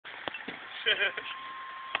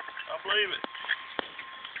I believe it.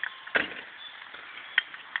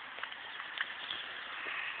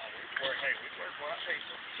 Hey, we work well. I tell you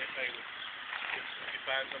something. If they would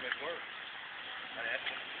find something that works. I asked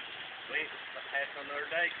them. I had some the other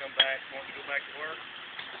day come back, wanted to go back to work.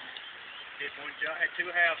 Did one job. Had two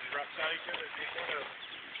houses right beside each other. Did one of them.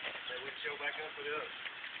 They would show back up for the other.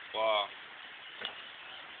 Wow.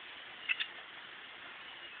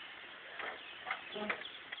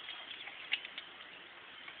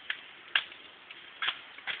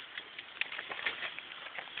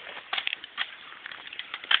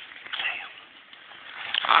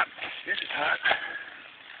 Hot. This is hot.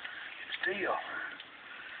 It's steel.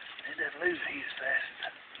 It doesn't lose heat as fast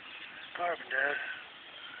as carbon does.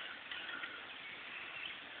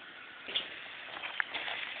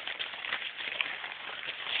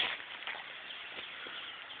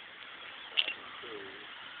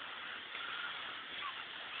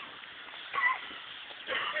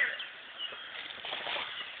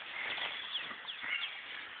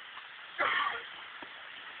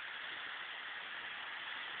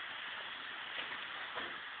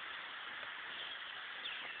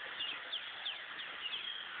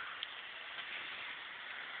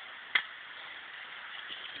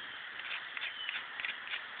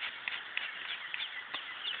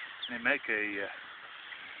 They make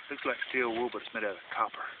looks like steel wool, but it's made out of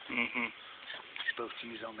copper. Mm-hmm. You're supposed to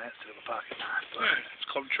use on that instead of a pocket knife. Yeah, it's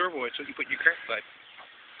called turbo. It's what you put in your crack pipe.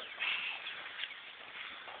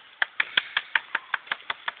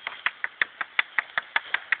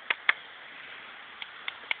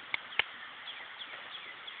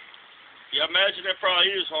 Yeah, I imagine that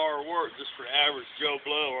probably is hard work just for the average Joe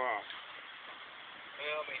Blow, huh?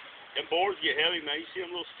 Well, I mean, them boards get heavy, man. You see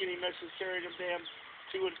them little skinny Mexicans carrying them damn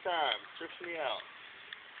 2 at a time. Trips me out.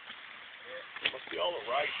 Yeah. Must be all the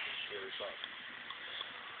rice and shit or something.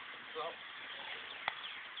 So, I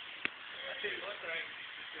tell you one thing.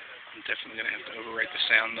 I'm definitely going to have to overrate the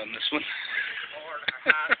sound on this one.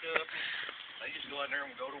 They just go in there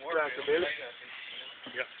and go to work. Tractor business?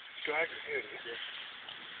 Yep. Tractor business. Yeah.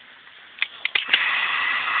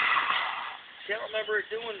 Can't remember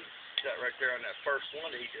it doing that right there on that first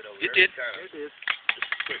one that he did over there. It did. It did.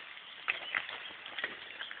 Just quick.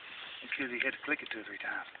 Because he had to click it 2 or 3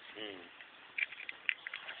 times. Mm.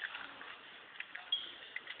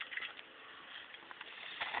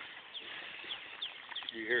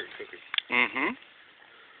 You hear it cooking. Mm-hmm.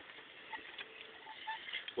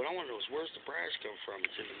 What I want to know is where's the brass come from?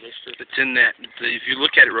 It's in the mixture. It's in that. If you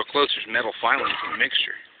look at it real close, there's metal filings in the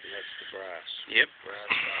mixture. And that's the brass. Yep.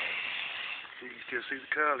 Brass filings. See, you still see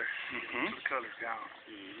the color. Mm-hmm. The color's gone.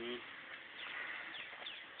 Mm-hmm.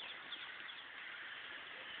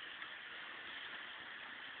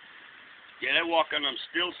 Yeah, that walk on them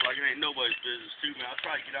stilts like it ain't nobody's business too, man. I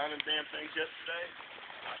tried to get on them damn things yesterday.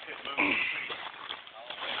 I couldn't move.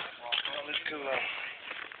 Well, let's go. You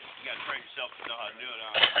gotta train yourself to know how to do it,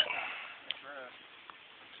 huh?